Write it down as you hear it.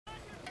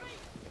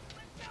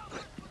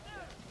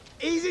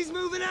Easy's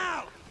moving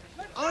out!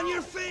 On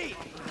your feet!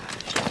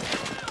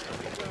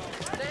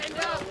 Stand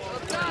up!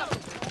 Look up!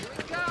 Here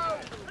we go!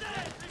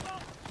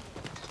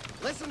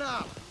 Listen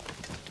up!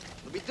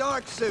 It'll be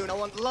dark soon. I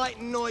want light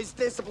and noise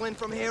discipline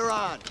from here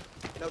on.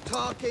 No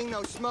talking,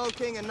 no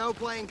smoking, and no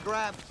playing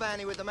grab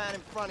fanny with the man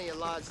in front of you,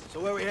 lads. So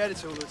where are we headed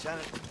to,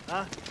 Lieutenant?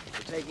 Huh?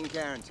 We're taking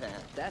Carentan.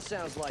 That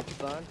sounds like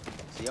fun.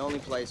 It's the only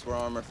place where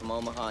armor from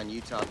Omaha and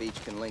Utah Beach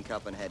can link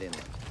up and head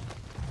inland.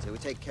 So we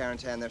take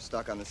Carentan, they're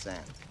stuck on the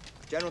sand.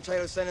 General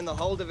Taylor's sending the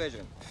whole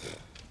division.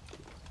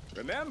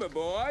 Remember,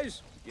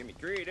 boys, give me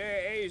 3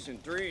 days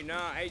and 3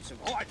 nights of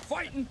hard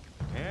fighting,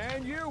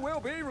 and you will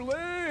be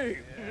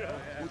relieved.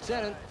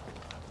 Lieutenant,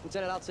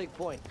 I'll take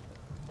point.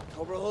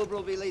 Cobra Hoover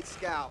will be lead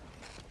scout.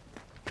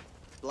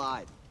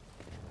 Glad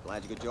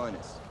you could join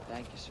us.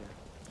 Thank you, sir.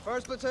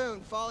 First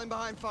platoon, falling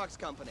behind Fox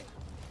Company.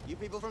 You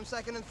people from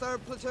second and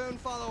third platoon,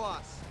 follow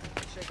us.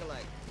 Shake a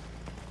leg.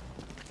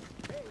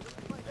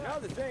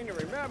 Another thing to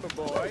remember,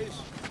 boys,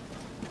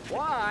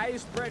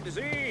 flies spread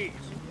disease,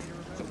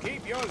 so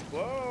keep yours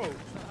closed.